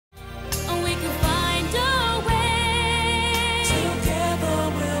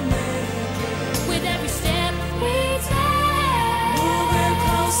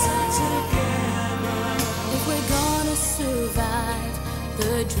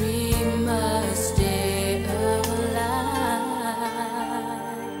We must stay alive.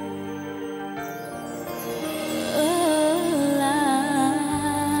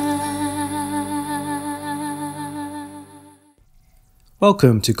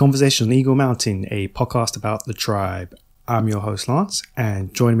 Welcome to Conversation on Eagle Mountain, a podcast about the tribe. I'm your host Lance,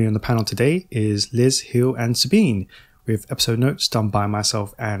 and joining me on the panel today is Liz, Hill, and Sabine, with episode notes done by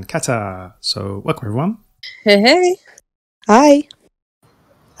myself and Catha. So, welcome everyone. Hey. Hi.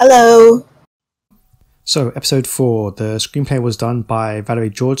 Hello. So, episode 4, the screenplay was done by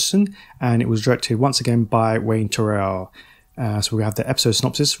Valerie Georgeson, and it was directed once again by Wayne Terrell. So we have the episode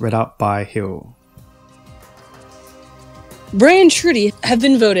synopsis read out by Hill. Bray and Trudy have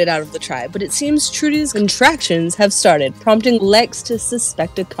been voted out of the tribe, but it seems Trudy's contractions have started, prompting Lex to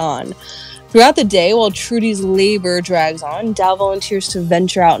suspect a con. Throughout the day, while Trudy's labor drags on, Dal volunteers to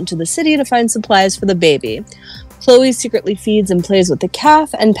venture out into the city to find supplies for the baby. Chloe secretly feeds and plays with the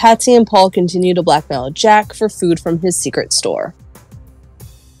calf, and Patsy and Paul continue to blackmail Jack for food from his secret store.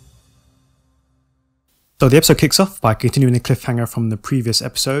 So the episode kicks off by continuing the cliffhanger from the previous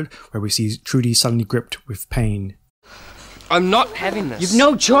episode, where we see Trudy suddenly gripped with pain. I'm not having this. You've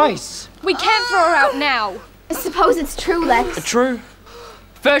no choice. We can't throw her out now. I suppose it's true, Lex. True.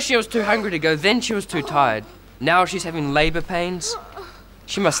 First she was too hungry to go, then she was too tired. Now she's having labor pains.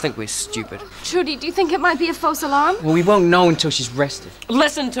 She must think we're stupid. Trudy, do you think it might be a false alarm? Well, we won't know until she's rested.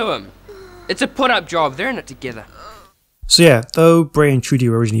 Listen to him. It's a put-up job. They're in it together. So yeah, though Bray and Trudy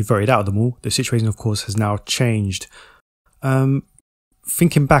were originally voted out of the mall, the situation of course has now changed.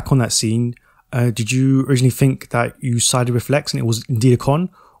 Thinking back on that scene, did you originally think that you sided with Lex and it was indeed a con?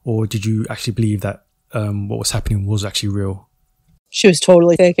 Or did you actually believe that what was happening was actually real? She was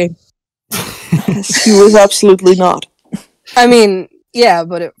totally faking. She was absolutely not. I mean, yeah,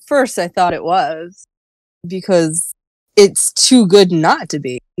 but at first I thought it was. Because it's too good not to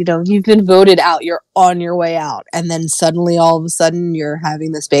be. You know, you've been voted out, you're on your way out, and then suddenly, all of a sudden, you're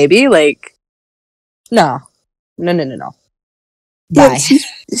having this baby? Like, no. No. Yeah,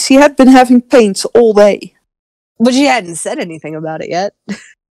 she had been having pains all day. But she hadn't said anything about it yet.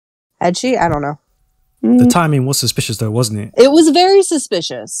 Had she? I don't know. The timing was suspicious though, wasn't it? It was very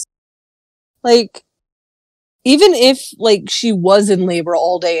suspicious. Like, even if, like, she was in labor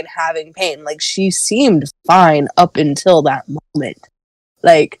all day and having pain, like, she seemed fine up until that moment.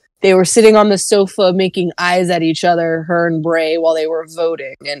 Like, they were sitting on the sofa making eyes at each other, her and Bray, while they were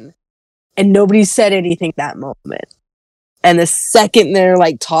voting, and nobody said anything that moment. And the second they're,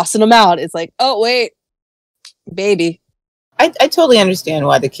 like, tossing them out, it's like, oh, wait, baby. I totally understand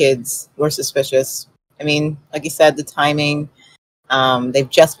why the kids were suspicious. I mean, like you said, the timing, they've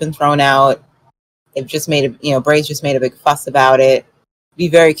just been thrown out. They've just made Bray's just made a big fuss about it. It'd be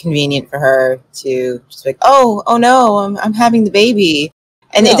very convenient for her to just be like, oh no, I'm having the baby.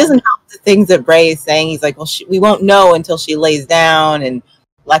 And It doesn't help the things that Bray is saying. He's like, well, we won't know until she lays down. And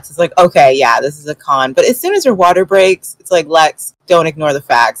Lex is like, okay, yeah, this is a con. But as soon as her water breaks, it's like, Lex, don't ignore the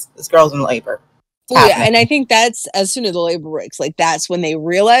facts. This girl's in labor. Oh, yeah, and I think that's as soon as the labor breaks. Like, that's when they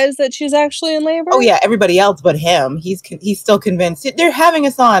realize that she's actually in labor. Oh, yeah, everybody else but him. He's still convinced. They're having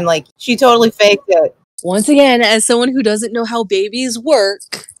us on. Like, she totally faked it. Once again, as someone who doesn't know how babies work,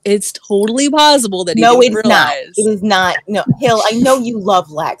 it's totally possible that he didn't realize. Not. It is not. No, Hill, I know you love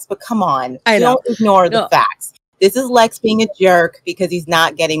Lex, but come on. I know. Don't ignore the facts. This is Lex being a jerk because he's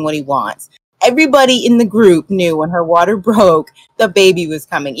not getting what he wants. Everybody in the group knew when her water broke, the baby was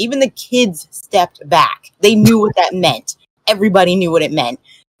coming. Even the kids stepped back. They knew what that meant. Everybody knew what it meant.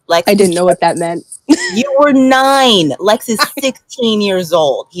 Lex I didn't know what that meant. You were 9. Lex is 16 years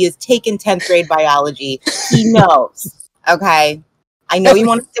old. He has taken 10th grade biology. He knows. Okay? I know you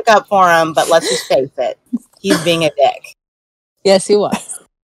want to stick up for him, but let's just face it. He's being a dick. Yes, he was.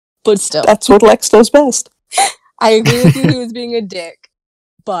 But still. That's what Lex does best. I agree with you, he was being a dick.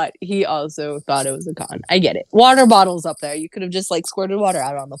 But he also thought it was a con. I get it. Water bottles up there. You could have just, like, squirted water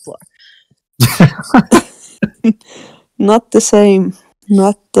out on the floor. Not the same.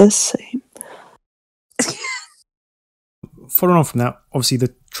 Not the same. Following on from that, obviously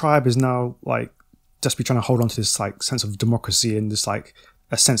the tribe is now, like, desperately trying to hold on to this, like, sense of democracy and this, like,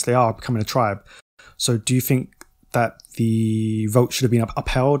 a sense they are becoming a tribe. So do you think that the vote should have been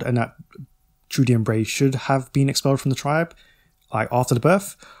upheld and that Trudy and Bray should have been expelled from the tribe, like, after the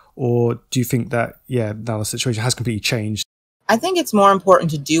birth? Or do you think that, yeah, now the situation has completely changed? I think it's more important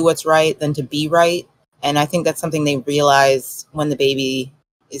to do what's right than to be right. And I think that's something they realize when the baby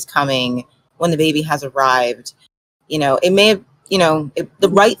is coming, when the baby has arrived. You know, it may have, the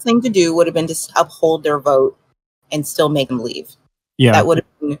right thing to do would have been to uphold their vote and still make them leave. Yeah. That would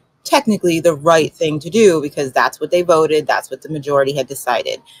have been technically the right thing to do because that's what they voted, that's what the majority had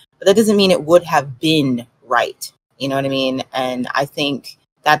decided. But that doesn't mean it would have been right. You know what I mean? And I think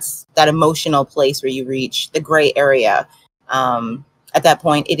that's that emotional place where you reach the gray area. At that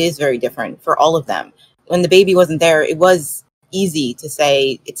point, it is very different for all of them. When the baby wasn't there, it was easy to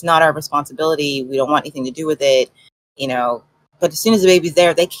say, it's not our responsibility. We don't want anything to do with it, you know. But as soon as the baby's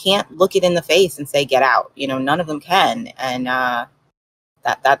there, they can't look it in the face and say, get out. You know, none of them can. And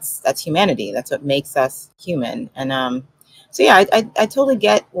that's humanity. That's what makes us human. And so, yeah, I totally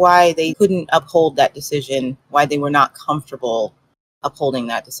get why they couldn't uphold that decision, why they were not comfortable upholding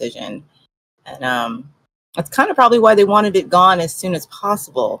that decision. And that's kind of probably why they wanted it gone as soon as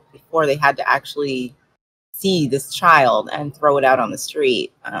possible before they had to actually see this child and throw it out on the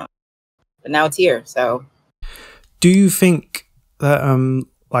street. But now it's here, so. Do you think that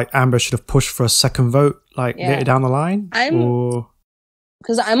like Amber should have pushed for a second vote like later down the line?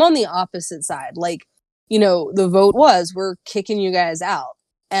 Because I'm on the opposite side. Like, you know, the vote was, we're kicking you guys out.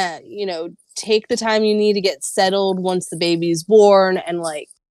 And, you know, take the time you need to get settled once the baby's born and like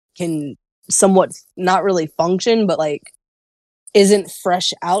can somewhat not really function, but like isn't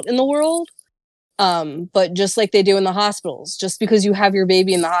fresh out in the world. But just like they do in the hospitals, just because you have your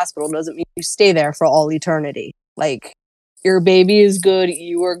baby in the hospital doesn't mean you stay there for all eternity. Like, your baby is good,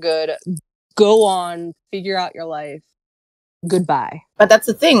 you are good, go on, figure out your life, goodbye. But that's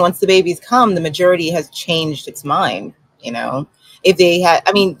the thing, once the babies come, the majority has changed its mind, you know. If they had,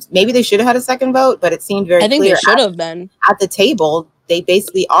 I mean, maybe they should have had a second vote, but it seemed very clear. I think they should have been. At the table, they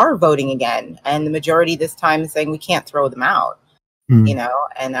basically are voting again. And the majority this time is saying we can't throw them out, you know.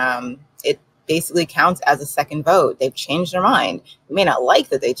 And it basically counts as a second vote. They've changed their mind. We may not like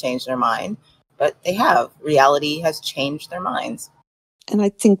that they changed their mind, but they have. Reality has changed their minds. And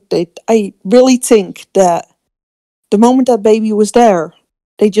I really think that the moment that baby was there,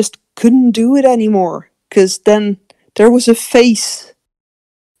 they just couldn't do it anymore. Because then there was a face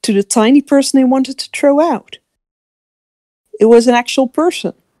to the tiny person they wanted to throw out. It was an actual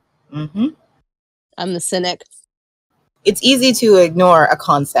person. Mm-hmm. I'm the cynic. It's easy to ignore a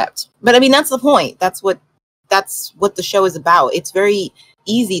concept. But I mean, that's the point. That's what the show is about. It's very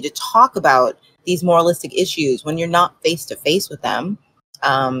easy to talk about these moralistic issues when you're not face to face with them.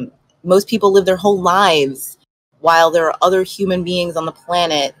 Most people live their whole lives while there are other human beings on the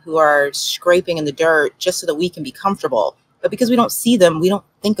planet who are scraping in the dirt just so that we can be comfortable. But because we don't see them, we don't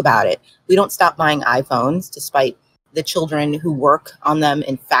think about it. We don't stop buying iPhones, despite the children who work on them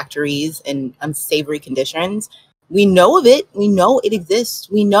in factories in unsavory conditions. We know of it. We know it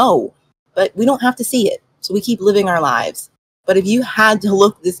exists. We know, but we don't have to see it. So we keep living our lives. But if you had to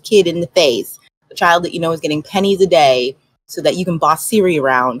look this kid in the face, the child that you know is getting pennies a day so that you can boss Siri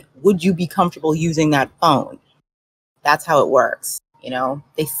around, would you be comfortable using that phone? That's how it works. You know,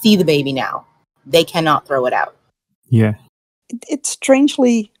 they see the baby now. They cannot throw it out. Yeah. It's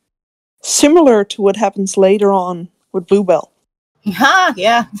strangely similar to what happens later on with Bluebell.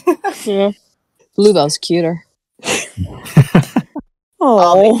 Yeah. Yeah. Bluebell's cuter.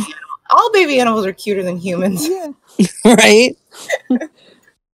 Oh, all baby animals are cuter than humans. Yeah. Right?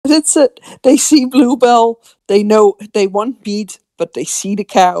 That's it. They see Bluebell, they know they want meat, but they see the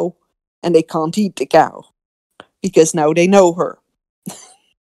cow, and they can't eat the cow. Because now they know her.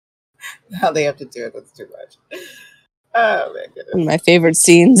 Now they have to do it. That's too much. Oh, my goodness. One of my favorite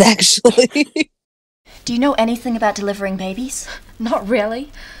scenes, actually. Do you know anything about delivering babies? Not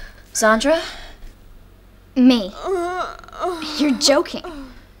really. Sandra? Me. You're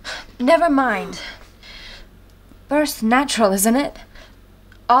joking. Never mind. Birth's natural, isn't it?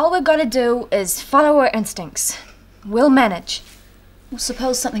 All we've got to do is follow our instincts. We'll manage. Well,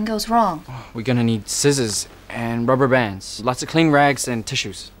 suppose something goes wrong. We're gonna need scissors and rubber bands, lots of clean rags and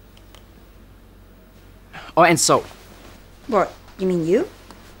tissues. Oh, and soap. What, you mean you?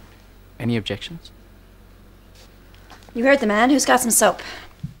 Any objections? You heard the man. Who's got some soap?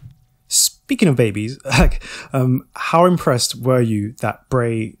 Speaking of babies, like, how impressed were you that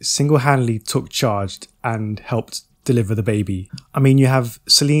Bray single-handedly took charge and helped deliver the baby? I mean, you have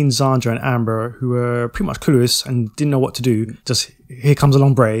Celine, Zandra, and Amber who are pretty much clueless and didn't know what to do. Just, here comes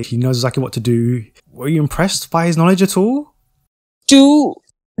along Bray. He knows exactly what to do. Were you impressed by his knowledge at all? Do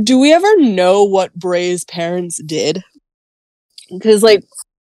we ever know what Bray's parents did? Because, like,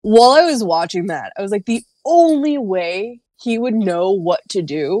 while I was watching that, I was like, the only way he would know what to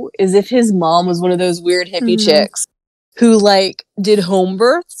do is if his mom was one of those weird hippie chicks who, like, did home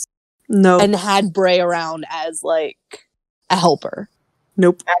births No. and had Bray around as, like, a helper.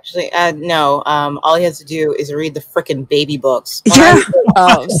 Nope. Actually, no. All he has to do is read the frickin' baby books. Yeah.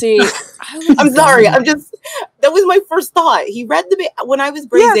 Oh, see, I'm sorry. That was my first thought. He read when I was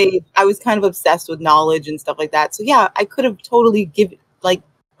Bray's age, I was kind of obsessed with knowledge and stuff like that. So yeah, I could have totally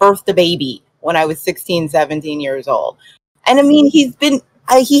birthed a baby when I was 16, 17 years old. And I mean, he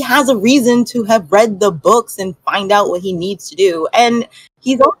has a reason to have read the books and find out what he needs to do. And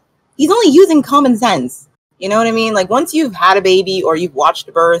he's only using common sense. You know what I mean? Like, once you've had a baby or you've watched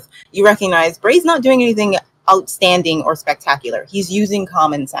a birth, you recognize Bray's not doing anything outstanding or spectacular. He's using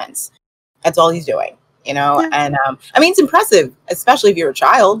common sense. That's all he's doing, you know? Yeah. And I mean, it's impressive, especially if you're a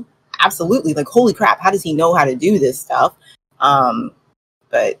child. Absolutely. Like, holy crap, how does he know how to do this stuff?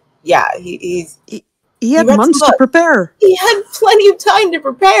 But yeah, he had months to prepare. He had plenty of time to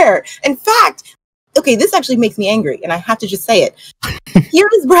prepare. In fact, okay, this actually makes me angry, and I have to just say it. Here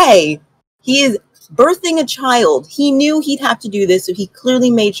is Bray. He is birthing a child. He knew he'd have to do this, so he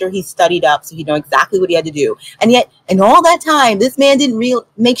clearly made sure he studied up so he'd know exactly what he had to do. And yet, in all that time, this man didn't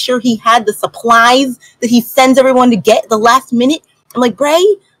make sure he had the supplies that he sends everyone to get the last minute. I'm like, Bray,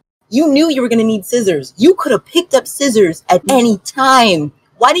 you knew you were going to need scissors. You could have picked up scissors at any time.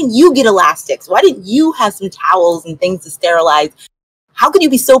 Why didn't you get elastics? Why didn't you have some towels and things to sterilize? How could you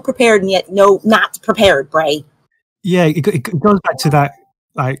be so prepared and yet not prepared, Bray? Yeah, it goes back to that,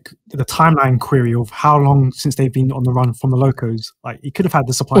 like, the timeline query of how long since they've been on the run from the locos. Like, he could have had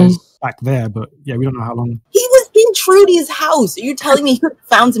the supplies back there, but yeah, we don't know how long. He was in Trudy's house. Are you telling me he could have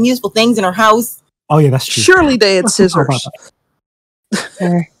found some useful things in her house? Oh yeah, that's true. Surely they had scissors.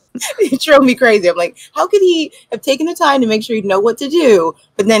 It drove me crazy. I'm like, how could he have taken the time to make sure he'd know what to do,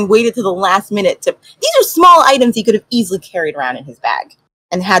 but then waited to the last minute to... These are small items he could have easily carried around in his bag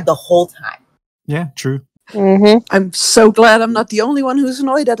and had the whole time. Yeah, true. Mm-hmm. I'm so glad I'm not the only one who's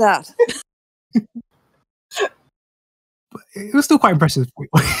annoyed at that. It was still quite impressive.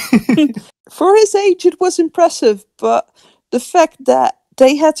 For his age, it was impressive, but the fact that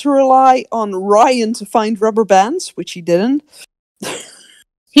they had to rely on Ryan to find rubber bands, which he didn't...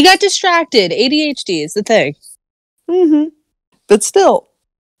 He got distracted. ADHD is the thing. Mm-hmm. But still,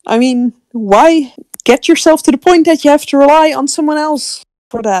 I mean, why get yourself to the point that you have to rely on someone else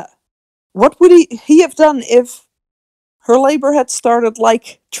for that? What would he have done if her labor had started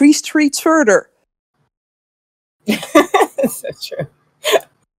like 3 streets further? So true.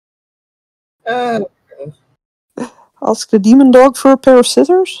 Ask the demon dog for a pair of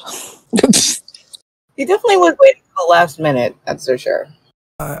scissors? He definitely was waiting for the last minute, that's for sure.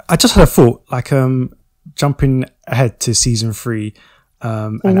 I just had a thought, like, jumping ahead to season 3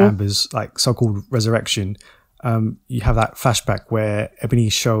 and Amber's like so-called resurrection. You have that flashback where Ebony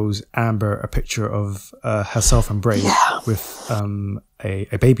shows Amber a picture of herself and Bray with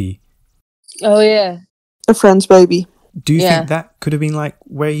a baby. Oh yeah, a friend's baby. Do you think that could have been like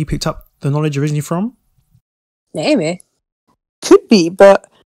where he picked up the knowledge originally from? Maybe. Could be, but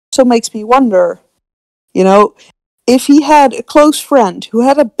also makes me wonder, you know, if he had a close friend who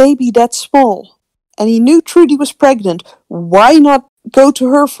had a baby that small and he knew Trudy was pregnant, why not go to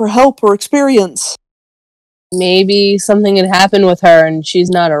her for help or experience? Maybe something had happened with her and she's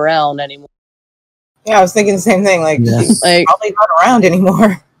not around anymore. Yeah, I was thinking the same thing. Like, she's probably not around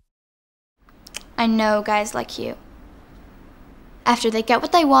anymore. I know guys like you. After they get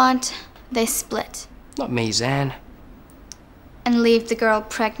what they want, they split. Not me, Zan. And leave the girl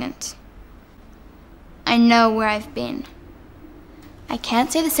pregnant. I know where I've been. I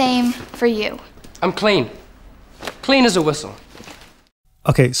can't say the same for you. I'm clean. Clean as a whistle.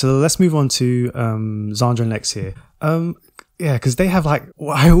 Okay, so let's move on to Zandra and Lex here. Yeah, because they have like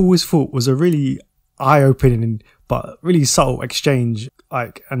what I always thought was a really eye-opening but really subtle exchange,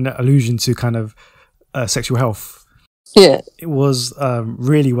 like an allusion to kind of sexual health. Yeah, it was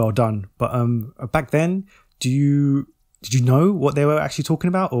really well done. But back then, did you know what they were actually talking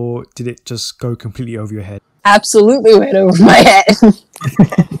about, or did it just go completely over your head? Absolutely went over my head.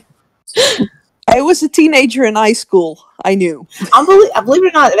 I was a teenager in high school. I knew. I believe it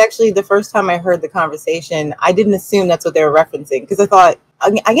or not, actually, the first time I heard the conversation, I didn't assume that's what they were referencing, because I thought,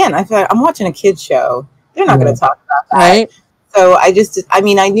 again, I thought, I'm watching a kid's show. They're not going to talk about that. Right. So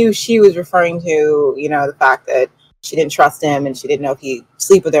I knew she was referring to, the fact that she didn't trust him and she didn't know if he'd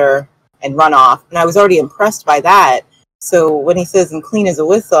sleep with her and run off. And I was already impressed by that. So when he says, I'm clean as a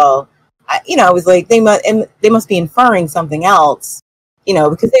whistle, I was like, they must be inferring something else.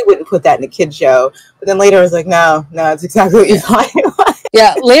 Because they wouldn't put that in a kid show. But then later I was like, no, it's exactly what you're talking about.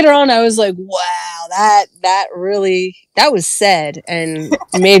 Yeah, later on I was like, wow, that was said, and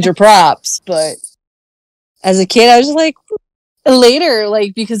major props. But as a kid I was like, later,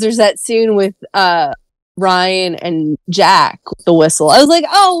 like, because there's that scene with Ryan and Jack with the whistle. I was like,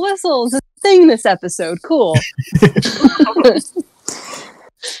 oh, whistle's a thing this episode. Cool.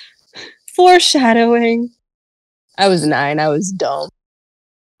 Foreshadowing. I was 9. I was dumb.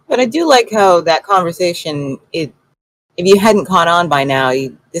 But I do like how that conversation, if you hadn't caught on by now,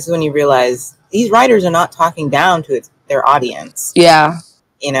 this is when you realize these writers are not talking down to their audience. Yeah.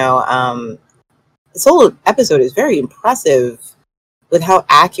 You know, this whole episode is very impressive with how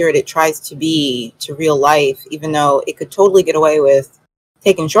accurate it tries to be to real life, even though it could totally get away with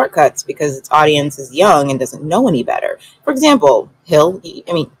taking shortcuts because its audience is young and doesn't know any better. For example, Hill,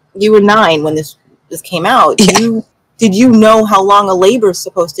 I mean, you were 9 when this came out. Yeah. Did you know how long a labor is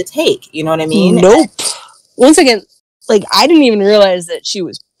supposed to take? You know what I mean? Nope. Once again, like, I didn't even realize that she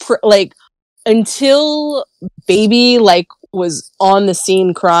was until baby was on the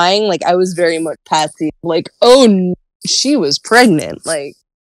scene crying. Like, I was very much patsy. Like, oh, she was pregnant. Like,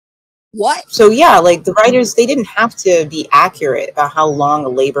 what? So yeah, like the writers, they didn't have to be accurate about how long a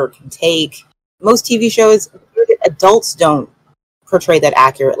labor can take. Most TV shows, adults don't portray that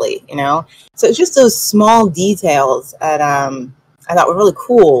accurately, you know? So it's just those small details that I thought were really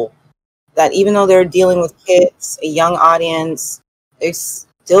cool, that even though they're dealing with kids, a young audience, they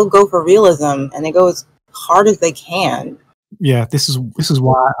still go for realism and they go as hard as they can. Yeah, this is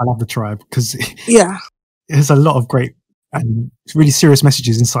why I love the tribe, because yeah, there's a lot of great and really serious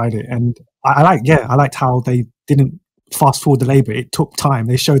messages inside it, and I liked how they didn't fast forward the labor. It took time.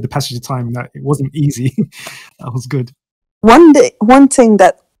 They showed the passage of time, that it wasn't easy. That was good. One thing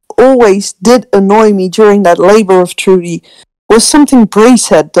that always did annoy me during that labor of Trudy was something Bray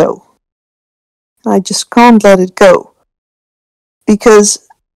said, though. I just can't let it go. Because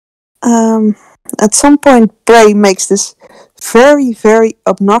at some point Bray makes this very, very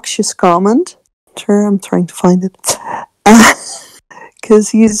obnoxious comment. Sure, I'm trying to find it. Because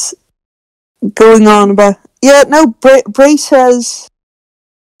he's going on about... Yeah, no, Bray says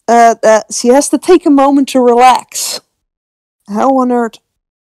that she has to take a moment to relax. How on earth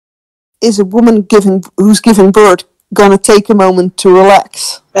is a woman who's giving birth gonna take a moment to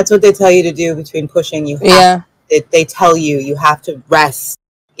relax? That's what they tell you to do between pushing. They tell you have to rest,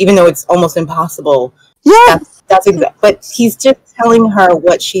 even though it's almost impossible. Yeah, that's exactly. But he's just telling her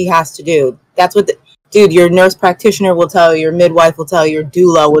what she has to do. That's what dude, your nurse practitioner will tell you, your midwife will tell you, your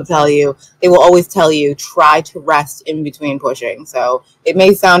doula will tell you. They will always tell you, try to rest in between pushing. So it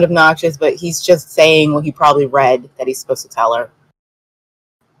may sound obnoxious, but he's just saying what he probably read that he's supposed to tell her.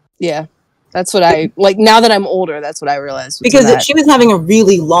 Yeah, that's what I, like, now that I'm older, that's what I realized. Because she was having a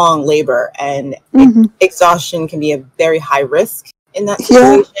really long labor, and exhaustion can be a very high risk in that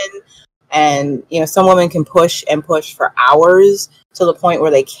situation. Yeah. And, you know, some women can push and push for hours to the point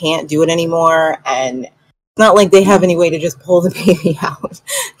where they can't do it anymore. And it's not like they have any way to just pull the baby out,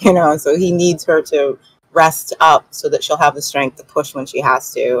 you know, so he needs her to rest up so that she'll have the strength to push when she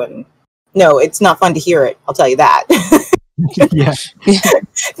has to. And no, it's not fun to hear it. I'll tell you that. Yeah.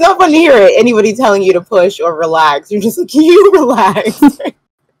 It's not fun to hear it. Anybody telling you to push or relax. You're just like, can you relax?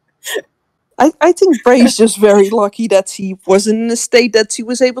 I think Bray's just very lucky that he wasn't in a state that she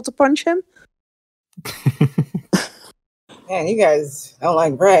was able to punch him. Man, you guys don't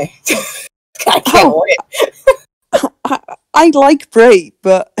like Bray. I can't wait. I like Bray,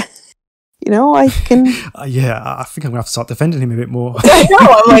 but you know, I can. Yeah, I think I'm gonna have to start defending him a bit more. I know.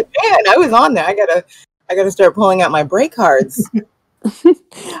 I'm like, man, I was on there. I gotta start pulling out my Bray cards.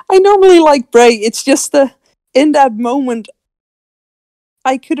 I normally like Bray. It's just in that moment,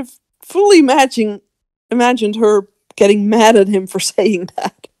 I could have fully imagined her getting mad at him for saying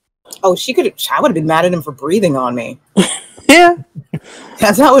that. Oh, I would have been mad at him for breathing on me. Yeah.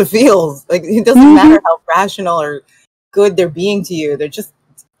 That's how it feels. Like, it doesn't matter how rational or good they're being to you. They're just,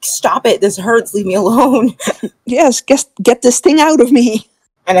 stop it. This hurts. Leave me alone. Yes, get this thing out of me.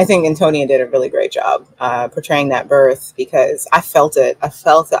 And I think Antonia did a really great job portraying that birth, because I felt it. I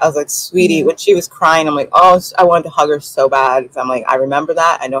was like, sweetie, when she was crying, I'm like, oh, I wanted to hug her so bad. I'm like, I remember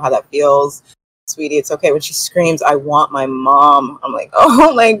that. I know how that feels. Sweetie, it's okay. When she screams, I want my mom. I'm like,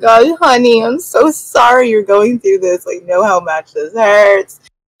 oh my God, honey, I'm so sorry you're going through this. Like, know how much this hurts.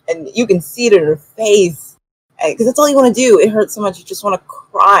 And you can see it in her face. Because that's all you want to do. It hurts so much. You just want to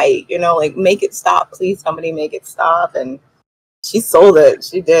cry, you know, like, make it stop. Please, somebody make it stop. And she sold it.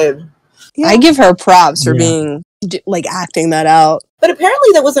 She did. Yeah. I give her props for being, like, acting that out. But apparently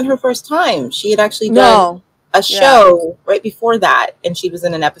that wasn't her first time. She had actually done a show right before that. And she was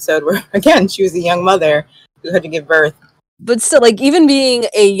in an episode where, again, she was a young mother who had to give birth. But still, like, even being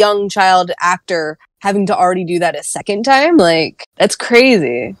a young child actor, having to already do that a second time, like, that's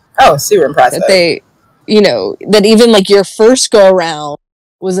crazy. Oh, super impressive. That that even, like, your first go-around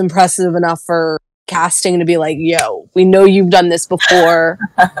was impressive enough for casting to be like, yo, we know you've done this before.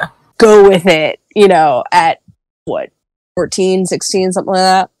 Go with it, at what, 14, 16, something like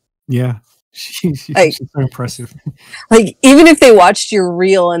that. Yeah. She's Like, so impressive. Like, even if they watched your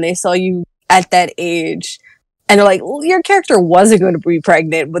reel and they saw you at that age and they're like, well, your character wasn't going to be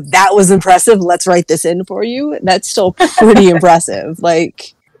pregnant, but that was impressive. Let's write this in for you. That's still pretty impressive.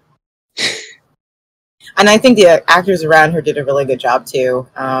 Like, and I think the actors around her did a really good job too.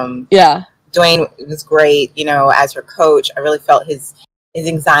 Yeah. Dwayne was great, as her coach. I really felt his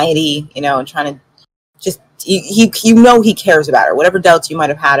anxiety, and trying to just, he cares about her. Whatever doubts you might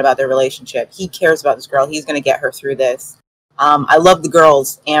have had about their relationship, he cares about this girl. He's going to get her through this. I love the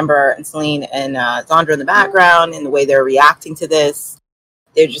girls, Amber and Celine and Zandra in the background, and the way they're reacting to this.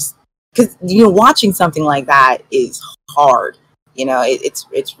 They're just, because, watching something like that is hard.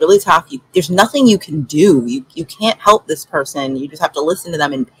 It's really tough. There's nothing you can do. You can't help this person. You just have to listen to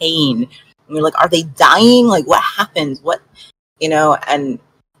them in pain. And you're like, are they dying? Like, what happens? And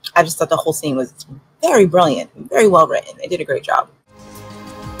I just thought the whole scene was very brilliant, very well written. They did a great job.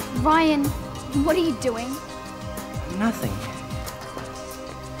 Ryan, what are you doing? Nothing.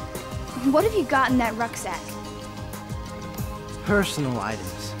 What have you got in that rucksack? Personal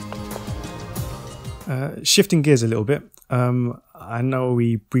items. Shifting gears a little bit. I know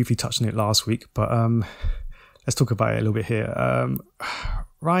we briefly touched on it last week, but let's talk about it a little bit here.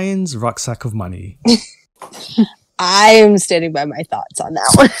 Ryan's rucksack of money. I am standing by my thoughts on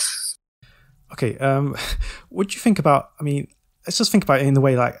that one. Okay, what do you think about, let's just think about it in the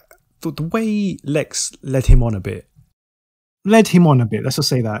way, like, the way Lex led him on a bit. Let's just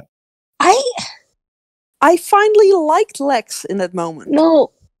say that. I finally liked Lex in that moment.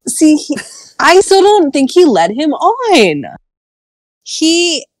 No, see, I still don't think he led him on.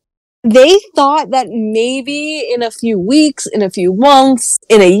 They thought that maybe in a few weeks, in a few months,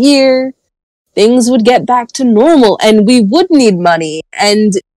 in a year, things would get back to normal and we would need money.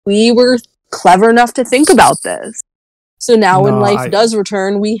 And we were clever enough to think about this. So now when life does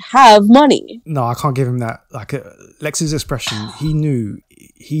return, we have money. No, I can't give him that. Like, Lex's expression, he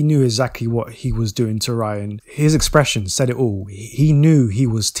knew exactly what he was doing to Ryan. His expression said it all. He knew he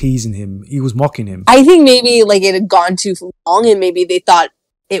was teasing him. He was mocking him. I think maybe it had gone too long and maybe they thought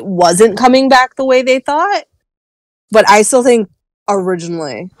it wasn't coming back the way they thought. But I still think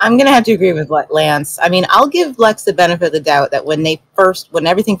originally, I'm going to have to agree with Lance. I'll give Lex the benefit of the doubt that when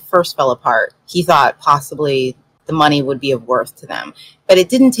everything first fell apart, he thought possibly the money would be of worth to them. But it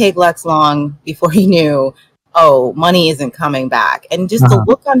didn't take Lex long before he knew, oh, money isn't coming back. And just the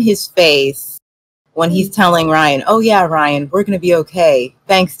look on his face when he's telling Ryan, oh yeah, Ryan, we're going to be okay,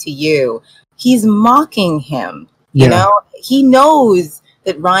 thanks to you. He's mocking him. You know, he knows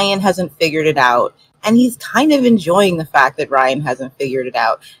that Ryan hasn't figured it out. And he's kind of enjoying the fact that Ryan hasn't figured it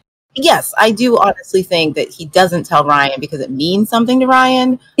out. Yes, I do honestly think that he doesn't tell Ryan because it means something to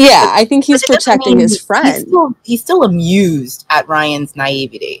Ryan. Yeah, I think he's protecting his friend. He's still amused at Ryan's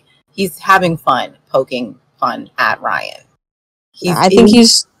naivety. He's having fun, poking fun at Ryan. I think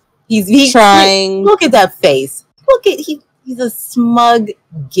he's trying. Look at that face. He's a smug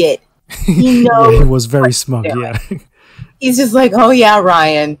git. He knows. He was very smug, yeah. He's just like, oh yeah,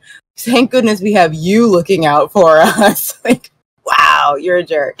 Ryan, thank goodness we have you looking out for us. Like, wow, you're a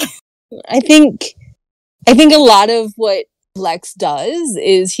jerk. I think a lot of what Lex does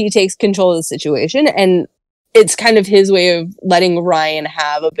is he takes control of the situation, and it's kind of his way of letting Ryan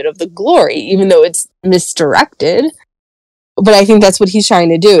have a bit of the glory, even though it's misdirected. But I think that's what he's trying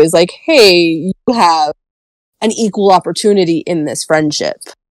to do, is like, hey, you have an equal opportunity in this friendship.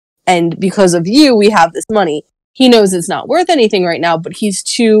 And because of you, we have this money. He knows it's not worth anything right now, but he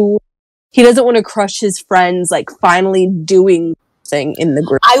doesn't want to crush his friends, like, finally doing thing in the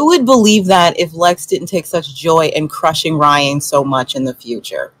group. I would believe that if Lex didn't take such joy in crushing Ryan so much in the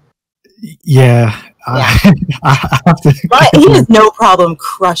future. Yeah. I have to. He has no problem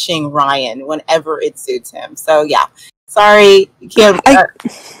crushing Ryan whenever it suits him. So yeah, sorry, you can't.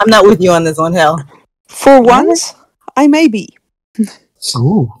 I'm not with you on this one, Hill. For once, I may be.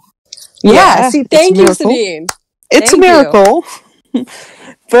 Ooh. Yeah. See, thank you, Sabine. It's a miracle.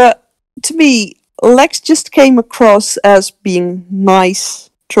 But to me, Lex just came across as being nice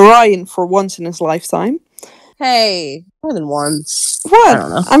to Ryan for once in his lifetime. Hey, more than once. What? I don't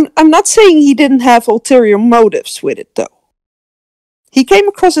know. I'm not saying he didn't have ulterior motives with it, though. He came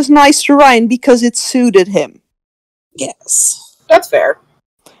across as nice to Ryan because it suited him. Yes. That's fair.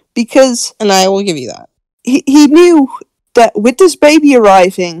 Because... And I will give you that. He knew that with this baby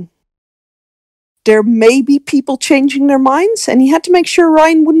arriving, there may be people changing their minds, and he had to make sure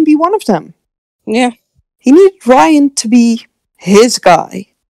Ryan wouldn't be one of them. Yeah. He needed Ryan to be his guy.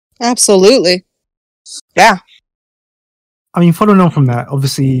 Absolutely. Yeah. I mean, following on from that,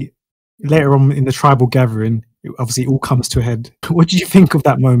 obviously, later on in the tribal gathering, it all comes to a head. What did you think of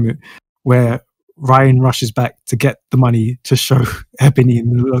that moment where Ryan rushes back to get the money to show Ebony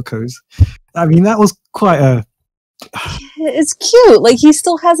and the locos? I mean, that was quite a... It's cute. Like, he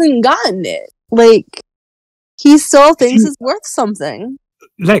still hasn't gotten it. Like, he still thinks it's worth something.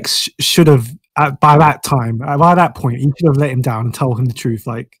 Lex should have, by that point, he should have let him down and told him the truth.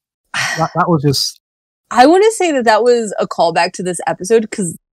 Like, that was just... I want to say that was a callback to this episode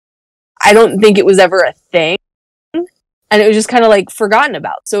because I don't think it was ever a thing. And it was just kind of like forgotten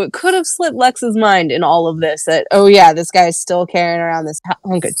about. So it could have slipped Lex's mind in all of this that, oh yeah, this guy's still carrying around this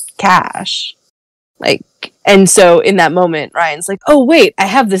hunk of cash. Like, and so in that moment, Ryan's like, oh wait, I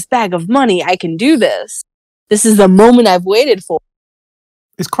have this bag of money. I can do this. This is the moment I've waited for.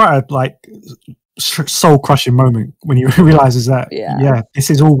 It's quite a, like, soul-crushing moment when he realizes that, yeah, this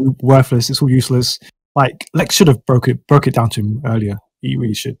is all worthless. It's all useless. Like, Lex should have broke it down to him earlier. He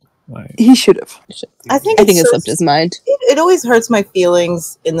really should. Like, he should have. I think it slipped his mind. It always hurts my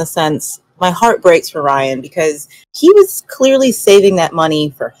feelings in the sense, my heart breaks for Ryan because he was clearly saving that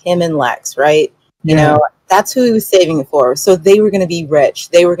money for him and Lex, right? You know, that's who he was saving it for. So they were going to be rich.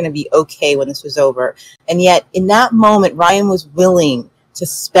 They were going to be okay when this was over. And yet, in that moment, Ryan was willing to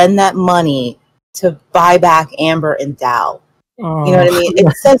spend that money to buy back Amber and Dal. Oh. You know what I mean?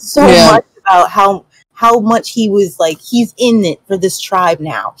 It says so much about how much he was like, he's in it for this tribe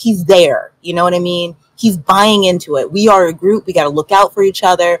now. He's there. You know what I mean? He's buying into it. We are a group. We got to look out for each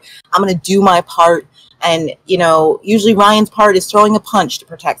other. I'm going to do my part. And, you know, usually Ryan's part is throwing a punch to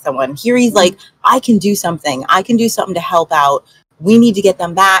protect someone. Here he's like, I can do something. I can do something to help out. We need to get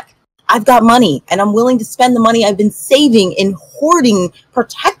them back. I've got money and I'm willing to spend the money I've been saving and hoarding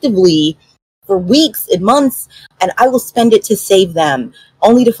protectively for weeks and months. And I will spend it to save them,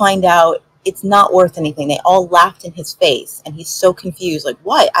 only to find out it's not worth anything. They all laughed in his face and he's so confused. Like,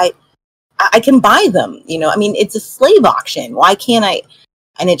 what? I can buy them. You know, I mean, it's a slave auction. Why can't I?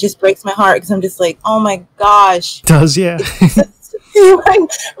 And it just breaks my heart because I'm just like, oh my gosh. Does, yeah.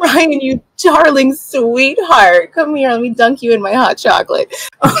 Ryan, you darling sweetheart. Come here, let me dunk you in my hot chocolate.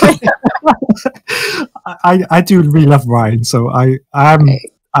 I do really love Ryan, so I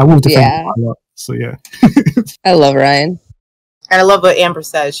will defend him a lot. So yeah. I love Ryan. And I love what Amber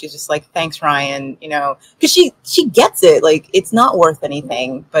says. She's just like, thanks, Ryan, you know, because she gets it. Like, it's not worth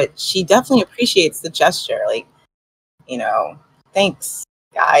anything, but she definitely appreciates the gesture. Like, you know, thanks,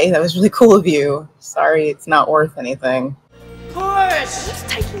 guy. That was really cool of you. Sorry, it's not worth anything. Push! It's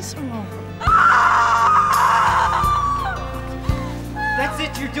taking so long. That's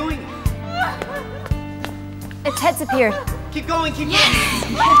it, you're doing it. Its head's appeared. Keep going, keep going.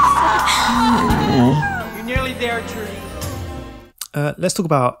 You're nearly there, Trudy. Let's talk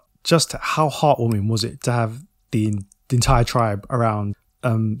about just how heartwarming was it to have the entire tribe around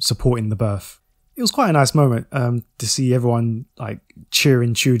supporting the birth. It was quite a nice moment to see everyone like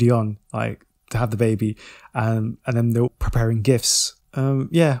cheering Trudy on, like to have the baby, and then they were preparing gifts.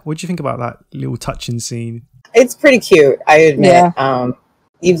 What do you think about that little touching scene? It's pretty cute, I admit. Yeah.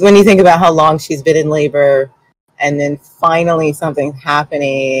 When you think about how long she's been in labor, and then finally something's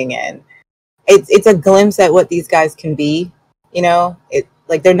happening, and it's a glimpse at what these guys can be. You know,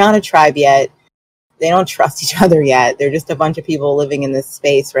 like they're not a tribe yet. They don't trust each other yet. They're just a bunch of people living in this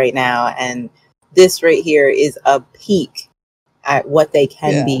space right now. And this right here is a peek at what they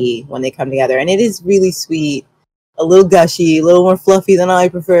can be when they come together. And it is really sweet, a little gushy, a little more fluffy than I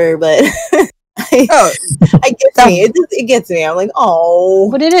prefer, but it gets me. I'm like, oh.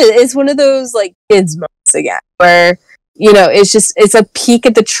 But it's one of those like kids moments again, where, you know, it's a peek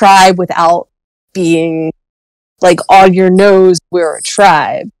at the tribe without being like on your nose, we're a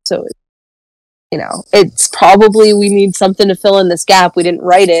tribe. So, you know, it's probably we need something to fill in this gap. We didn't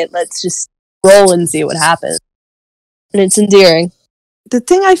write it. Let's just roll and see what happens. And it's endearing. The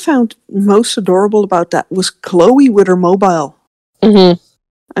thing I found most adorable about that was Chloe with her mobile. Mm-hmm.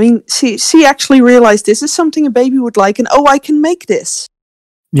 I mean, she actually realized this is something a baby would like, and I can make this.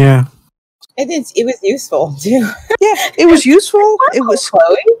 Yeah. It was useful too. Yeah, it was useful. It was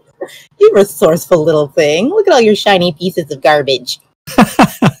Chloe. You resourceful little thing. Look at all your shiny pieces of garbage.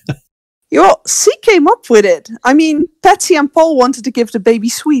 She came up with it. I mean, Patsy and Paul wanted to give the baby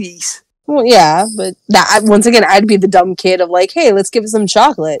sweeties. Well, yeah, but once again, I'd be the dumb kid of like, hey, let's give it some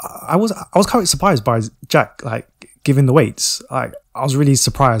chocolate. I was quite surprised by Jack, like, giving the weights. Like, I was really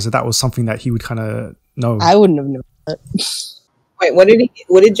surprised that was something that he would kind of know. I wouldn't have known that. Wait, what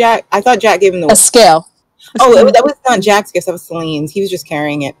did Jack? I thought Jack gave him a scale. That was not Jack's gift. That was Celine's. He was just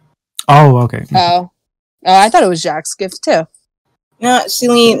carrying it. Oh, okay. Oh, I thought it was Jack's gift too. No,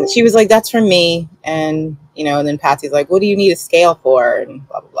 she was like, that's for me. And, and then Patsy's like, what do you need a scale for? And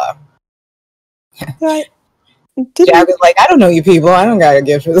blah, blah, blah. Right. Jack was like, I don't know you people. I don't got a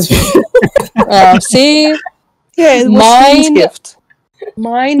gift for this. See? Yeah, it was Shane's gift.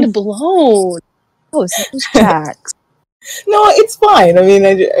 Mind blown. Oh, so it was Jack's. No, it's fine. I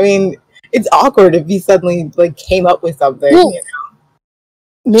mean, it's awkward if he suddenly came up with something. Well,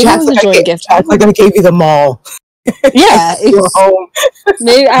 maybe Jack's it was a joint gift. Jack's like, I gave you the mall. Yeah, You're home.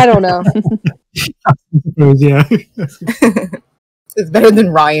 Maybe I don't know. Yeah, it's better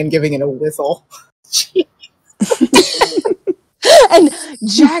than Ryan giving it a whistle. And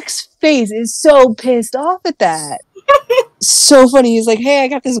Jack's face is so pissed off at that. So funny. He's like, hey, I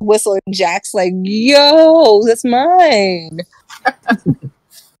got this whistle. And Jack's like, yo, that's mine.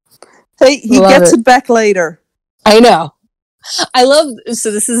 Hey, he gets it back later. I know.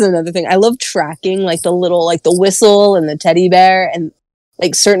 So this is another thing. I love tracking the whistle and the teddy bear and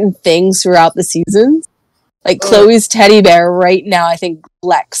certain things throughout the seasons. Chloe's teddy bear right now, I think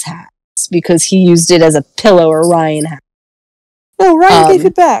Lex has because he used it as a pillow, or Ryan has. No, Ryan gave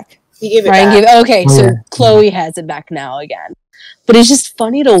it back. He gave it Ryan back. Okay, so Chloe has it back now again. But it's just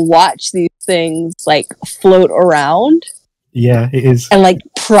funny to watch these things float around. Yeah, it is. And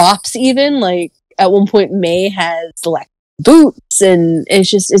props even. At one point May has boots, and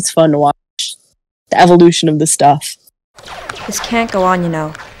it's fun to watch the evolution of the stuff. This can't go on,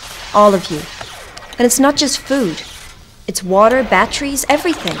 all of you. And it's not just food. It's water, batteries,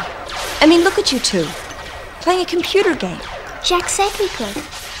 everything. I mean, look at you two, playing a computer game. Jack said we could.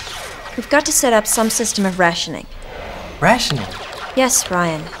 We've got to set up some system of rationing. Rationing? Yes,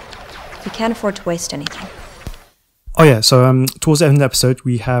 Ryan. We can't afford to waste anything. Oh yeah, so towards the end of the episode,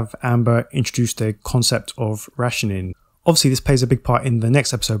 we have Amber introduce the concept of rationing. Obviously, this plays a big part in the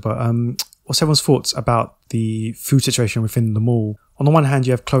next episode, but what's everyone's thoughts about the food situation within the mall? On the one hand,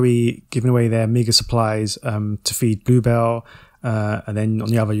 you have Chloe giving away their meager supplies to feed Bluebell, and then on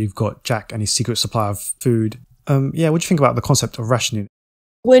the other, you've got Jack and his secret supply of food. What do you think about the concept of rationing?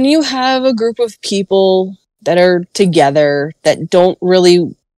 When you have a group of people that are together that don't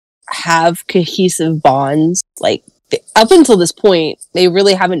really have cohesive bonds, up until this point, they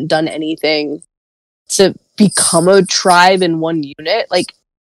really haven't done anything to become a tribe in one unit.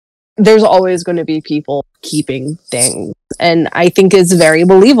 There's always going to be people keeping things, and I think it's very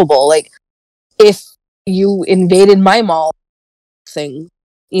believable. If you invaded my mall thing,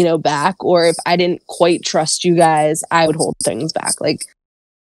 back, or if I didn't quite trust you guys, I would hold things back.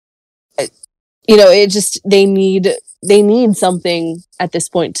 It just they need something at this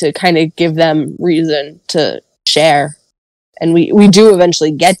point to kind of give them reason to share, and we do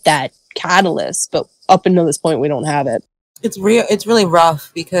eventually get that catalyst, but up until this point we don't have it. It's really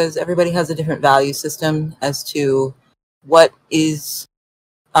rough because everybody has a different value system as to what is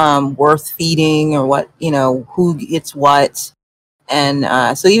worth feeding, or what who gets what.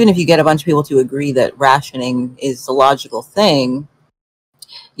 And so even if you get a bunch of people to agree that rationing is the logical thing,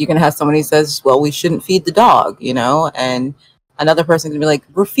 you can have somebody who says, well, we shouldn't feed the dog, and another person can be like,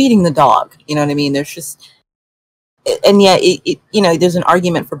 we're feeding the dog. You know what I mean? There's just, and yet, there's an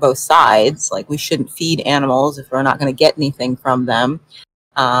argument for both sides. We shouldn't feed animals if we're not going to get anything from them.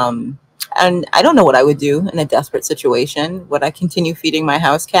 And I don't know what I would do in a desperate situation. Would I continue feeding my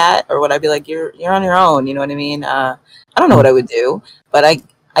house cat, or would I be like, you're on your own? You know what I mean? I don't know what I would do, but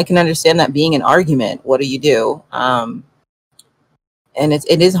I can understand that being an argument. What do you do? And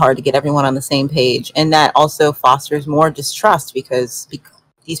it is hard to get everyone on the same page. And that also fosters more distrust because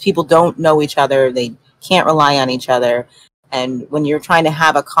these people don't know each other. They can't rely on each other. And when you're trying to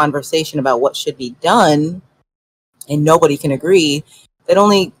have a conversation about what should be done and nobody can agree, it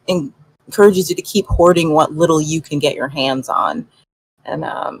only encourages you to keep hoarding what little you can get your hands on. And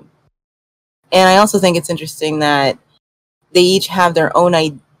I also think it's interesting that they each have their own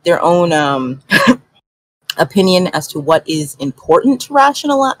opinion as to what is important to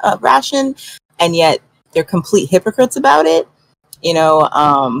ration, and yet they're complete hypocrites about it.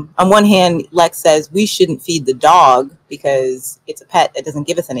 On one hand, Lex says we shouldn't feed the dog because it's a pet that doesn't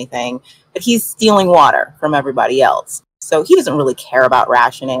give us anything, but he's stealing water from everybody else, so he doesn't really care about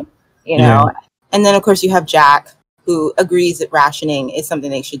rationing, Yeah. And then of course you have Jack, who agrees that rationing is something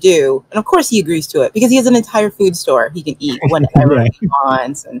they should do, and of course he agrees to it because he has an entire food store he can eat whenever Right. he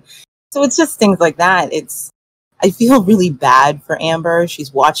wants. And so it's just things like that. I feel really bad for Amber.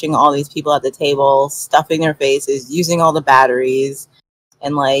 She's watching all these people at the table, stuffing their faces, using all the batteries,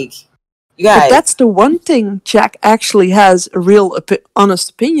 and you guys. But that's the one thing Jack actually has a real honest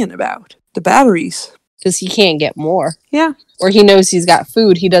opinion about: the batteries. Because he can't get more. Yeah, Or he knows he's got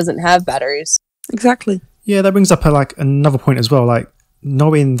food, he doesn't have batteries. exactly. Yeah, that brings up another point as well.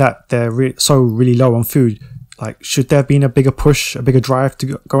 knowing that they're really low on food, like, should there have been a bigger push, a bigger drive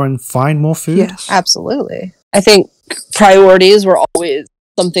to go and find more food? Yes, absolutely. I think priorities were always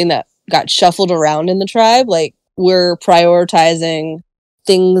something that got shuffled around in the tribe. Like, we're prioritizing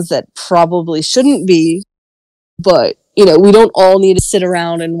things that probably shouldn't be, but, you know, we don't all need to sit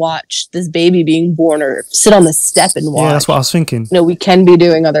around and watch this baby being born or sit on the step and watch. Yeah, that's what I was thinking. No, we can be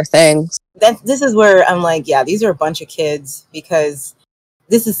doing other things. This is where I'm like, yeah, these are a bunch of kids, because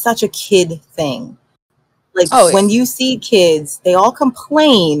this is such a kid thing. Like, when you see kids, they all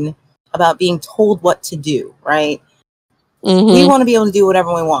complain about being told what to do, right? Mm-hmm. We want to be able to do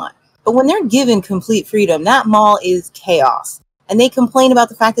whatever we want. But when they're given complete freedom, that mall is chaos. And they complain about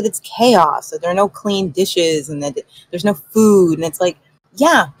the fact that it's chaos, that there are no clean dishes and that there's no food. And it's like,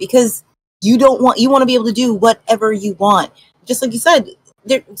 yeah, because you want to be able to do whatever you want. Just like you said,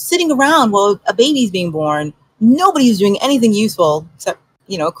 they're sitting around while a baby's being born. Nobody's doing anything useful except,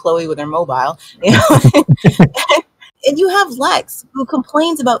 you know, Chloe with her mobile. You know? And you have Lex, who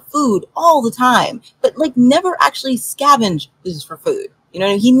complains about food all the time, but like never actually scavenges for food. You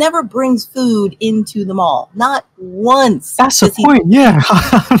know, he never brings food into the mall. Not once. That's the point, yeah.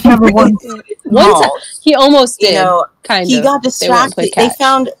 Never once. One time, he almost did, you know, kind of. He got distracted. They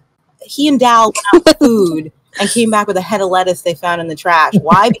found, he and Dal went out food and came back with a head of lettuce they found in the trash.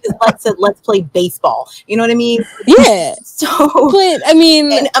 Why? Because Lex said, let's play baseball. You know what I mean? Yeah. So, but, I mean,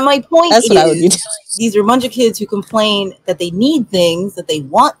 and my point that's is, what I would be doing. These are a bunch of kids who complain that they need things, that they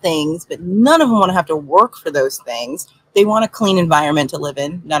want things, but none of them want to have to work for those things. They want a clean environment to live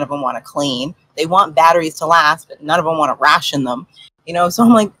in. None of them want to clean. They want batteries to last, but none of them want to ration them. You know, so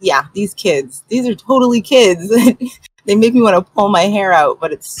I'm like, yeah, these kids, these are totally kids. They make me want to pull my hair out,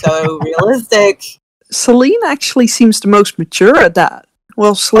 but it's so realistic. Celine actually seems the most mature at that.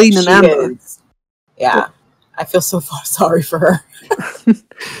 Well, Celine and Amber. Yeah. I feel so sorry for her.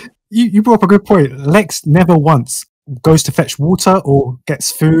 You brought up a good point. Lex never once goes to fetch water or gets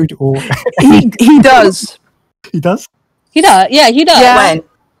food or... he does. He does? He does. Yeah, he does. Yeah.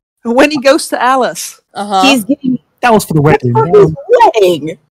 When he goes to Alice. Uh-huh. He's getting... That was for the wedding.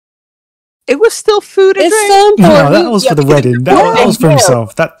 Wedding. It was still food and drink. So important. No, that was for the wedding. That was for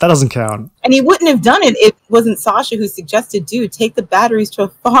himself. That doesn't count. And he wouldn't have done it if it wasn't Sasha who suggested, dude, take the batteries to a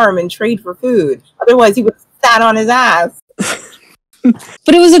farm and trade for food. Otherwise, he would have sat on his ass.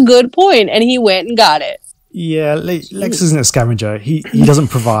 But it was a good point, and he went and got it. Yeah, Lex isn't a scavenger. He doesn't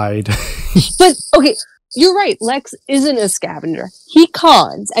provide. But, okay, you're right. Lex isn't a scavenger. He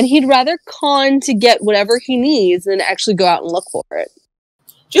cons, and he'd rather con to get whatever he needs than actually go out and look for it.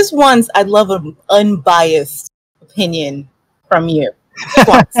 Just once, I'd love an unbiased opinion from you.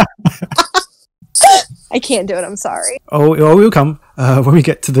 Once. I can't do it. I'm sorry. Oh, we'll come when we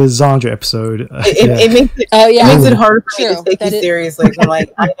get to the Zandra episode. It makes it. It makes it hard for me to take you seriously. I'm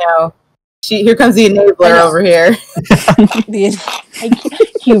like, I know. Here comes the enabler over here.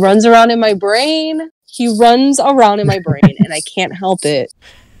 He runs around in my brain. And I can't help it.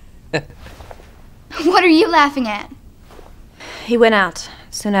 What are you laughing at? He went out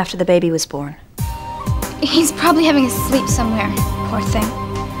soon after the baby was born. He's probably having a sleep somewhere. Poor thing.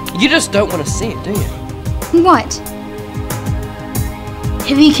 You just don't want to see it, do you? What?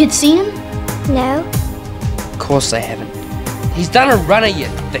 Have you kids seen him? No. Of course they haven't. He's done a run at you,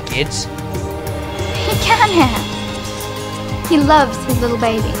 the kids. He can have. He loves his little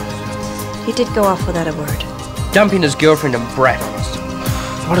baby. He did go off without a word. Dumping his girlfriend and brat on us.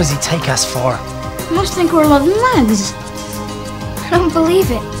 What does he take us for? Must think we're loving legs. I don't believe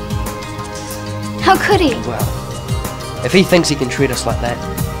it. How could he? Well, if he thinks he can treat us like that,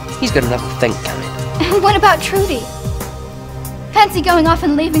 he's got another think coming. And what about Trudy? Fancy going off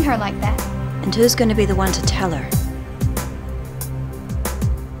and leaving her like that. And who's going to be the one to tell her?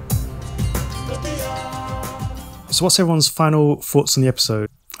 So what's everyone's final thoughts on the episode?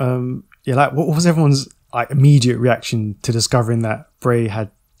 What was everyone's immediate reaction to discovering that Bray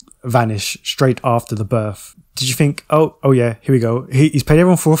had vanished straight after the birth? Did you think, oh yeah, here we go, he's paid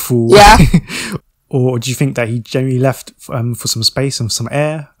everyone for a fool? Yeah. Or do you think that he generally left for some space and some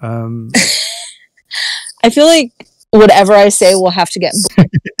air? I feel like whatever I say will have to get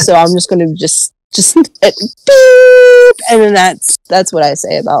so I'm just going to just beep, and then that's what I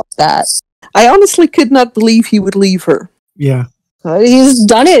say about that. I honestly could not believe he would leave her. Yeah. He's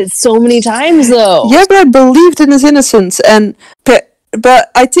done it so many times, though. Yeah, but I believed in his innocence,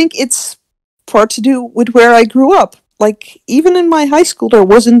 but I think it's part to do with where I grew up. Like, even in my high school, there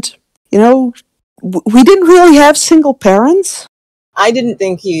wasn't, we didn't really have single parents. I didn't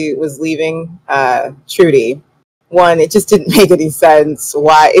think he was leaving Trudy. One, it just didn't make any sense.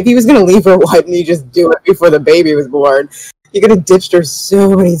 Why? If he was going to leave her, why didn't he just do it before the baby was born? You could have ditched her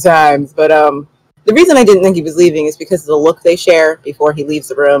so many times. But the reason I didn't think he was leaving is because of the look they share before he leaves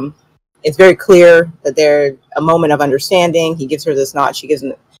the room. It's very clear that they're a moment of understanding. He gives her this nod.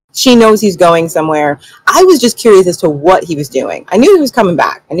 She knows he's going somewhere. I was just curious as to what he was doing. I knew he was coming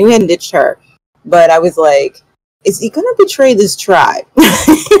back. I knew he hadn't ditched her. But I was like, is he going to betray this tribe?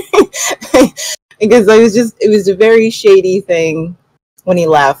 Because it was a very shady thing when he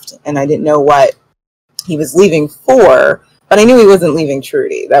left. And I didn't know what he was leaving for. But I knew he wasn't leaving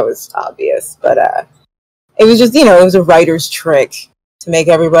Trudy. That was obvious. But it was just, it was a writer's trick to make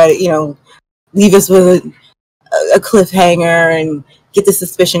everybody, leave us with a cliffhanger and get the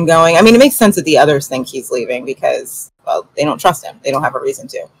suspicion going. I mean, it makes sense that the others think he's leaving because, well, they don't trust him. They don't have a reason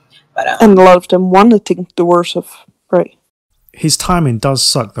to. But and a lot of them want to think the worst of Bray. His timing does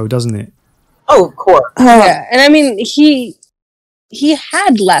suck, though, doesn't it? Oh, of course. Yeah, and I mean, he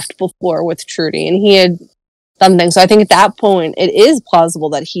had left before with Trudy, and he had something. So I think at that point, it is plausible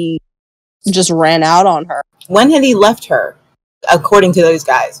that he just ran out on her. When had he left her, according to those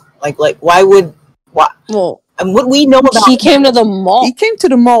guys? Like, why? Well, and what we know about he came to the mall. He came to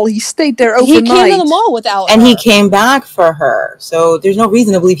the mall. He stayed there overnight. He came to the mall without and her. he came back for her. So there's no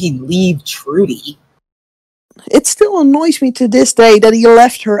reason to believe he'd leave Trudy. It still annoys me to this day that he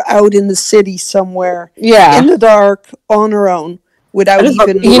left her out in the city somewhere, in the dark, on her own, without even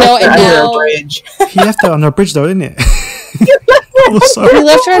and now bridge. He left her on her bridge, though, didn't it? He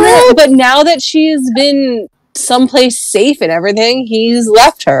left her on her, but now that she's been someplace safe and everything, he's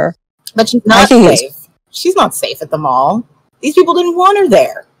left her. But she's not safe. She's not safe at the mall. These people didn't want her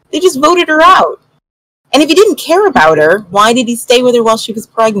there. They just voted her out. And if he didn't care about her, why did he stay with her while she was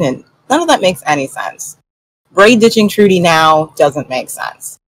pregnant? None of that makes any sense. Bray ditching Trudy now doesn't make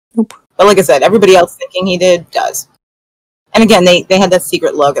sense. Nope. But like I said, everybody else thinking he did does. And again, they had that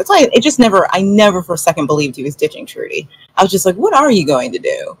secret look. It's like I never for a second believed he was ditching Trudy. I was just like, what are you going to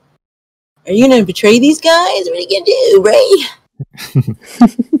do? Are you going to betray these guys? What are you going to do,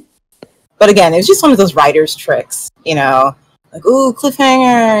 Bray? But again, it was just one of those writer's tricks, like, ooh,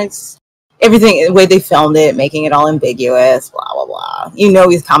 cliffhangers, everything, the way they filmed it, making it all ambiguous, blah, blah, blah.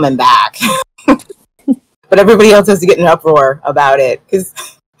 He's coming back. But everybody else has to get in an uproar about it because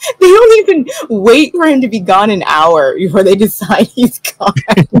they don't even wait for him to be gone an hour before they decide he's gone.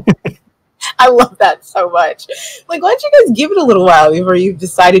 I love that so much. Like, why don't you guys give it a little while before you've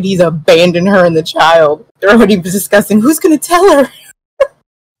decided he's abandoned her and the child? They're already discussing who's going to tell her.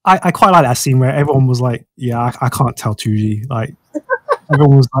 I quite like that scene where everyone was like, yeah, I can't tell Trudy. Like,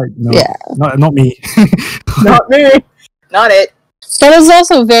 everyone was like, no, not me. Not me. Not it. That was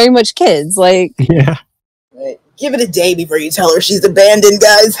also very much kids. Like, yeah. Right. Give it a day before you tell her she's abandoned,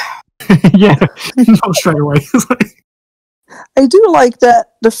 guys. Yeah, not straight away. I do like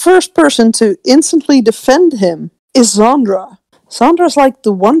that the first person to instantly defend him is Zandra. Zandra's like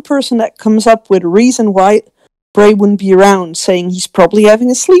the one person that comes up with a reason why Bray wouldn't be around, saying he's probably having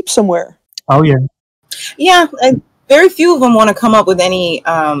a sleep somewhere. Oh, yeah. Yeah, very few of them want to come up with any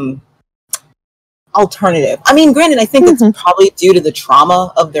alternative. I mean, granted, I think it's probably due to the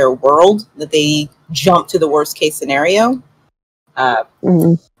trauma of their world that they jump to the worst case scenario.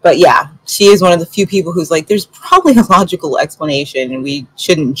 But yeah, she is one of the few people who's like, there's probably a logical explanation and we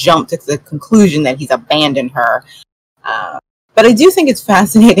shouldn't jump to the conclusion that he's abandoned her. But I do think it's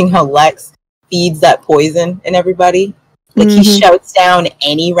fascinating how Lex feeds that poison in everybody. Like, he shouts down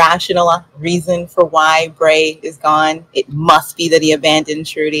any rational reason for why Bray is gone. It must be that he abandoned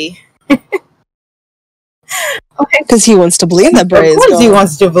Trudy. because he wants to believe that Bray is gone. Of course he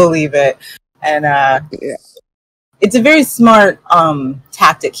wants to believe it. And it's a very smart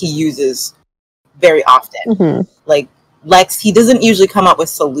tactic he uses very often. Like, Lex, he doesn't usually come up with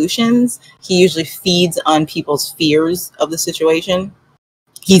solutions. He usually feeds on people's fears of the situation.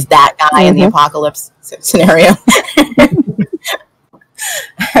 He's that guy in the apocalypse scenario.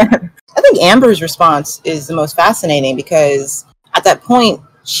 I think Amber's response is the most fascinating because at that point,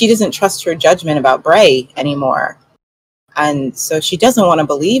 she doesn't trust her judgment about Bray anymore. And so she doesn't want to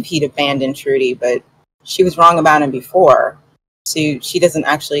believe he'd abandoned Trudy, but she was wrong about him before. So she doesn't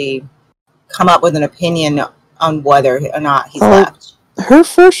actually come up with an opinion on whether or not he's left. Her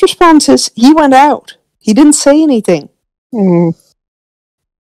first response is, he went out. He didn't say anything. I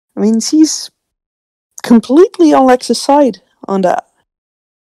mean, she's completely on Lex's side on that.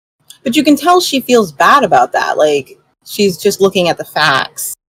 But you can tell she feels bad about that. Like, she's just looking at the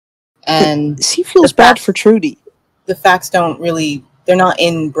facts. And she feels bad for Trudy. The facts they're not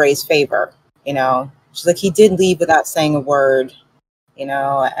in Bray's favor, She's like, he did leave without saying a word,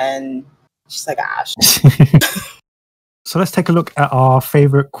 and she's like, So let's take a look at our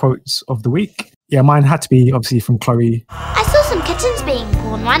favorite quotes of the week. Yeah, mine had to be obviously from Chloe. I saw some kittens being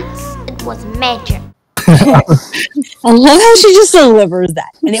born once. It was magic. I love how she just delivers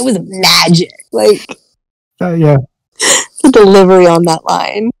that, and it was magic. Like, Yeah. the delivery on that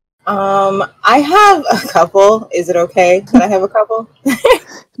line. I have a couple. Is it okay that I have a couple?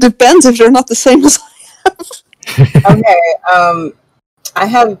 Depends if they're not the same as Okay. I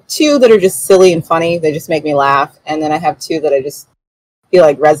have two that are just silly and funny. They just make me laugh. And then I have two that I just feel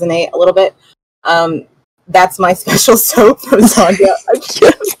like resonate a little bit. That's my special soap from Sandra. I'm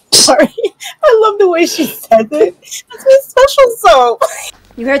sorry. I love the way she says it. That's my special soap.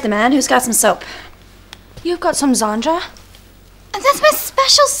 You heard the man. Who's got some soap? You've got some Zandra? And that's my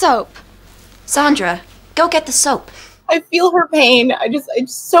special soap. Sandra, go get the soap. I feel her pain.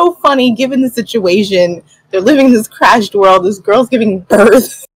 It's so funny given the situation. They're living in this crashed world. This girl's giving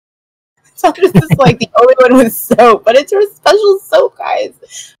birth. Sandra's just like the only one with soap, but it's her special soap, guys.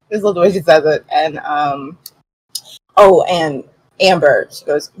 I just love the way she says it. And and Amber, she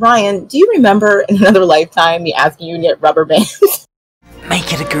goes, Ryan, do you remember in another lifetime me asking you to get rubber bands?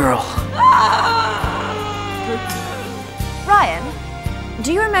 Make it a girl. Ryan,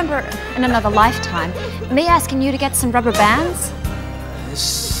 do you remember in another lifetime me asking you to get some rubber bands?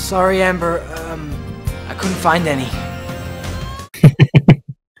 Sorry, Amber. I couldn't find any.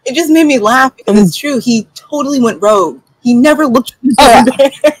 It just made me laugh because it's true. He totally went rogue. He never looked at his rubber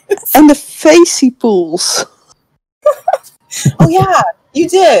bands. And the face he pulls. Oh yeah, you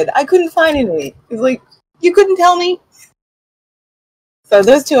did. I couldn't find any. He's like, you couldn't tell me? So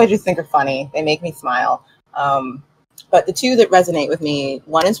those two I just think are funny. They make me smile. But the two that resonate with me,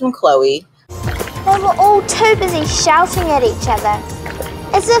 one is from Chloe. They were all too busy shouting at each other,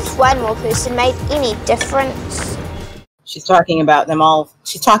 as if one more person made any difference. She's talking about them all.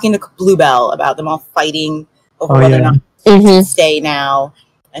 She's talking to Bluebell about them all fighting over whether or not to stay now.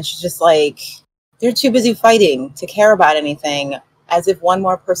 And she's just like, they're too busy fighting to care about anything, as if one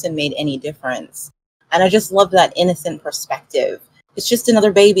more person made any difference. And I just love that innocent perspective. It's just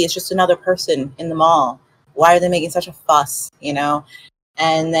another baby. It's just another person in the mall. Why are they making such a fuss, you know?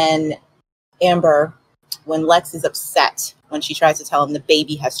 And then Amber, when Lex is upset, when she tries to tell him the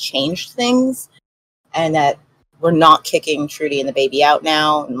baby has changed things and that we're not kicking Trudy and the baby out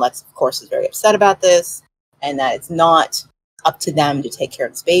now. And Lex, of course, is very upset about this and that it's not up to them to take care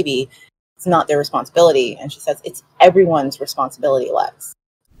of this baby. It's not their responsibility. And she says, it's everyone's responsibility, Lex.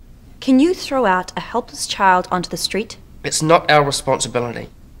 Can you throw out a helpless child onto the street? It's not our responsibility.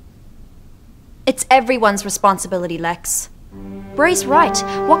 It's everyone's responsibility, Lex. Bray's right.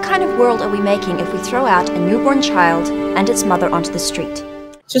 What kind of world are we making if we throw out a newborn child and its mother onto the street?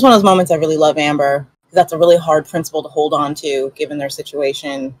 It's just one of those moments I really love Amber. That's a really hard principle to hold on to, given their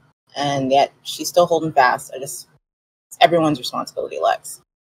situation. And yet she's still holding fast. It's everyone's responsibility, Lex.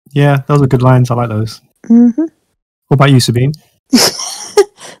 Yeah, those are good lines. I like those. Mm-hmm. What about you, Sabine?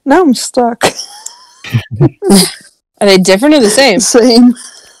 Now I'm stuck. Are they different or the same? Same.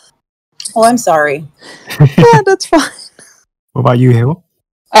 Oh, I'm sorry. Yeah, that's fine. What about you, Hill?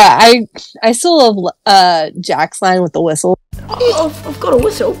 I still love Jack's line with the whistle. Oh, I've got a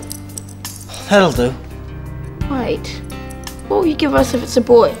whistle. That'll do. Wait, what will you give us if it's a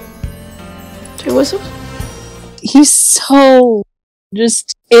boy? 2 whistles? He's so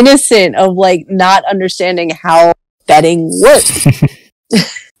just innocent of like not understanding how betting works.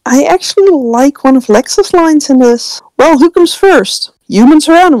 I actually like one of Lex's lines in this. Well, who comes first? Humans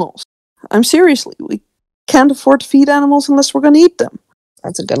or animals? I'm seriously, we can't afford to feed animals unless we're going to eat them.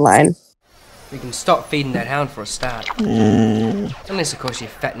 That's a good line. We can stop feeding that hound for a start. Unless, of course, you're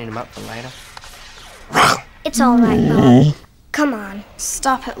fattening him up for later. It's all right, Mom. Come on.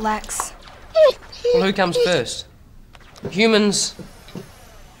 Stop it, Lex. Well, who comes first? Humans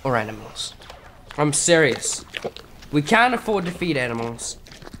or animals? I'm serious. We can't afford to feed animals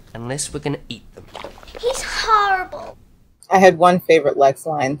unless we're going to eat them. He's horrible. I had one favorite Lex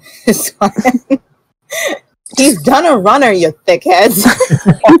line. This one. He's done a runner, you thickheads.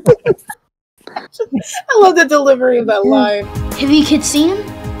 I love the delivery of that line. Have you kids seen him?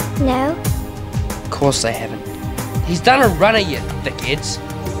 No. Of course they haven't. He's done a runner, you thickheads.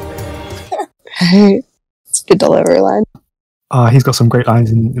 It's a good delivery line. He's got some great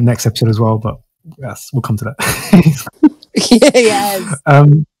lines in the next episode as well, but yes, we'll come to that. Yes.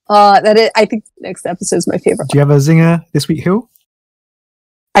 I think next episode is my favorite. Do you have a zinger this week, Hill?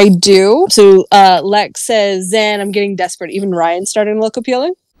 I do. So Lex says, Zan, I'm getting desperate. Even Ryan's starting to look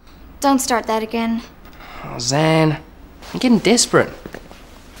appealing. Don't start that again. Oh, Zan, I'm getting desperate.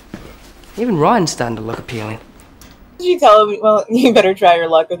 Even Ryan's starting to look appealing. Did you tell him, well, you better try your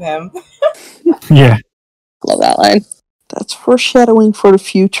luck with him? Yeah. Love that line. That's foreshadowing for the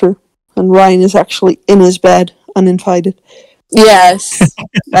future. and Ryan is actually in his bed, uninvited. Yes,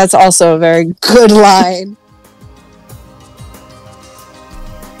 that's also a very good line.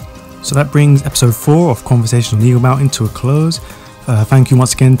 So that brings episode 4 of Conversation on Eagle Mountain to a close. Thank you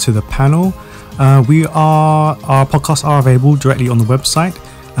once again to the panel. Our podcasts are available directly on the website.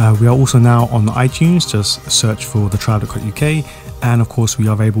 We are also now on iTunes. Just search for the tribe.co.uk, and of course we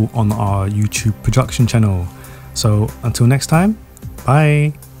are available on our YouTube production channel. So until next time,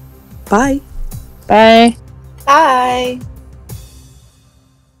 bye. Bye. Bye. Bye.